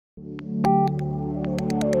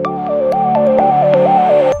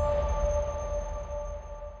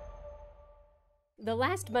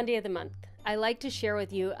last Monday of the month, I like to share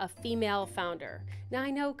with you a female founder. Now,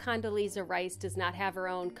 I know Condoleezza Rice does not have her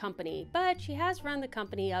own company, but she has run the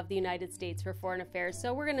company of the United States for Foreign Affairs,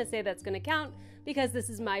 so we're going to say that's going to count because this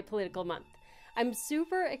is my political month. I'm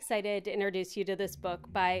super excited to introduce you to this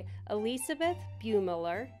book by Elisabeth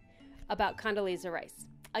Bumiller about Condoleezza Rice.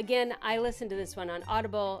 Again, I listened to this one on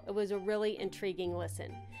Audible. It was a really intriguing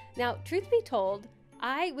listen. Now, truth be told,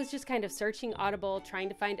 I was just kind of searching Audible, trying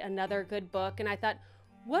to find another good book, and I thought,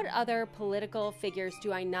 what other political figures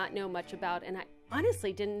do I not know much about? And I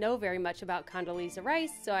honestly didn't know very much about Condoleezza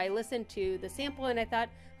Rice, so I listened to the sample and I thought,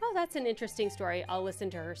 oh, that's an interesting story. I'll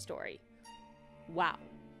listen to her story. Wow.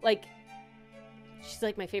 She's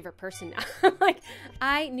like my favorite person now.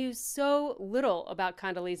 I knew so little about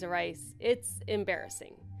Condoleezza Rice. It's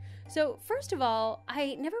embarrassing. So first of all,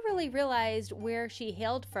 I never really realized where she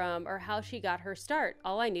hailed from or how she got her start.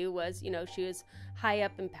 All I knew was, she was high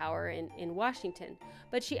up in power in Washington.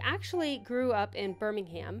 But she actually grew up in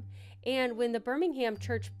Birmingham. And when the Birmingham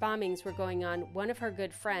church bombings were going on, one of her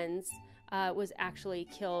good friends was actually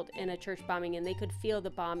killed in a church bombing, and they could feel the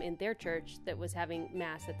bomb in their church that was having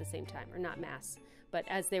mass at the same time, or not mass, but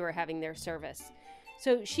as they were having their service.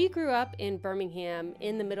 So she grew up in Birmingham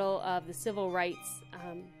in the middle of the civil rights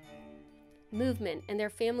movement, and their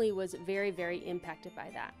family was very, very impacted by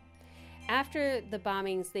that. After the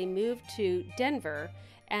bombings, they moved to Denver,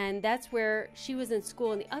 and that's where she was in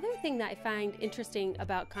school. And the other thing that I find interesting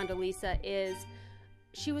about Condoleezza is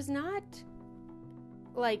she was not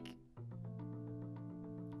like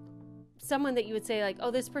someone that you would say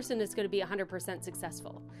oh, this person is going to be 100%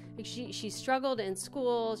 successful. She struggled in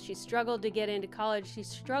school. She struggled to get into college. She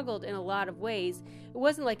struggled in a lot of ways. It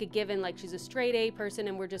wasn't like a given, she's a straight A person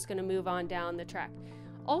and we're just going to move on down the track.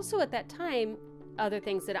 Also at that time, other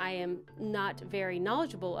things that I am not very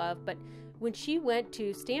knowledgeable of, but when she went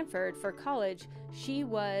to Stanford for college, she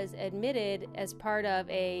was admitted as part of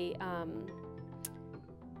a,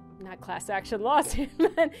 not class action lawsuit,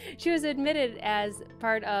 but she was admitted as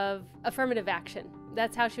part of affirmative action.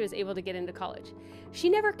 That's how she was able to get into college. She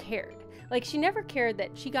never cared. She never cared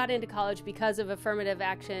that she got into college because of affirmative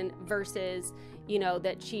action versus,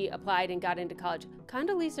 that she applied and got into college.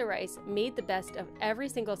 Condoleezza Rice made the best of every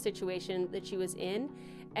single situation that she was in.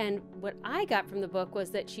 And what I got from the book was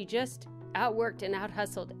that she just outworked and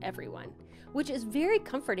outhustled everyone, which is very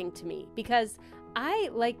comforting to me because I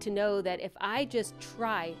like to know that if I just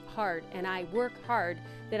try hard and I work hard,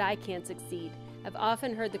 that I can succeed. I've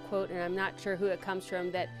often heard the quote, and I'm not sure who it comes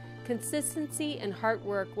from, that consistency and hard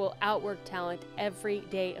work will outwork talent every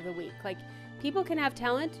day of the week. People can have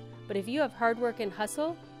talent, but if you have hard work and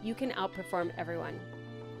hustle, you can outperform everyone.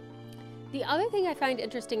 The other thing I find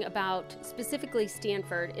interesting about specifically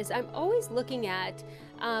Stanford is I'm always looking at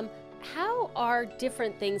how are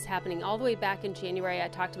different things happening? All the way back in January, I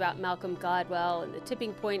talked about Malcolm Gladwell and the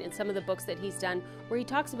tipping point and some of the books that he's done, where he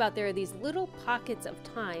talks about there are these little pockets of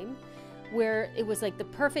time where it was the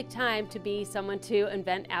perfect time to be someone to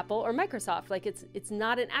invent Apple or Microsoft. It's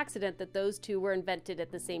not an accident that those two were invented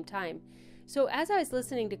at the same time. So as I was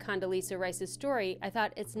listening to Condoleezza Rice's story, I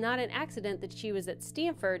thought it's not an accident that she was at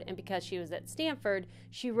Stanford, and because she was at Stanford,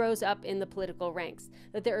 she rose up in the political ranks.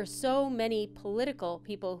 That there are so many political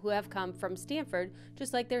people who have come from Stanford,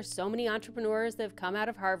 just like there's so many entrepreneurs that have come out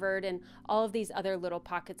of Harvard and all of these other little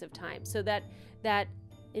pockets of time. So that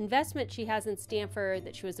investment she has in Stanford,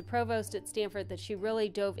 that she was the provost at Stanford, that she really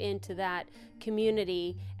dove into that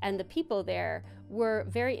community and the people there were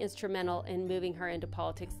very instrumental in moving her into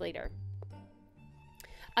politics later.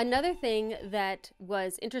 Another thing that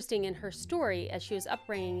was interesting in her story as she was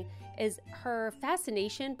upbringing is her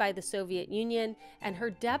fascination by the Soviet Union and her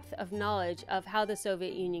depth of knowledge of how the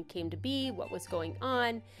Soviet Union came to be, what was going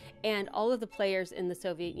on, and all of the players in the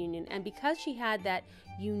Soviet Union. And because she had that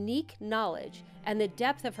unique knowledge, and the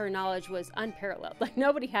depth of her knowledge was unparalleled,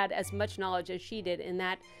 nobody had as much knowledge as she did in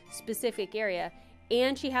that specific area,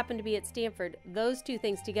 and she happened to be at Stanford, those two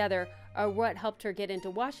things together are what helped her get into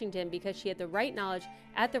Washington because she had the right knowledge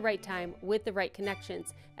at the right time with the right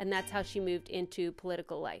connections, and that's how she moved into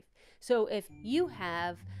political life. So if you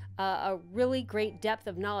have a really great depth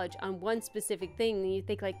of knowledge on one specific thing, and you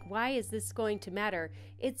think why is this going to matter?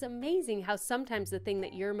 It's amazing how sometimes the thing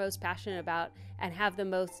that you're most passionate about and have the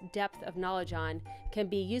most depth of knowledge on can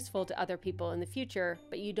be useful to other people in the future,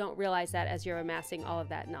 but you don't realize that as you're amassing all of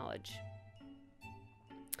that knowledge.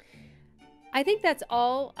 I think that's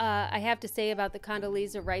all I have to say about the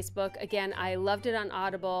Condoleezza Rice book. Again, I loved it on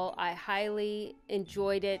Audible. I highly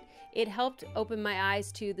enjoyed it. It helped open my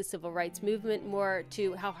eyes to the civil rights movement more,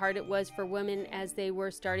 to how hard it was for women as they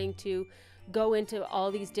were starting to go into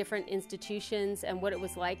all these different institutions and what it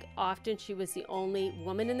was like. Often she was the only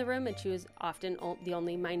woman in the room, and she was often the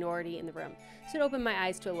only minority in the room. So it opened my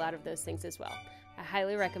eyes to a lot of those things as well. I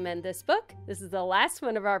highly recommend this book. This is the last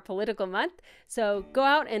one of our political month. So go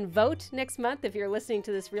out and vote next month if you're listening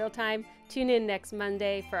to this real time. Tune in next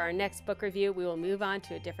Monday for our next book review. We will move on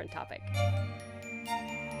to a different topic.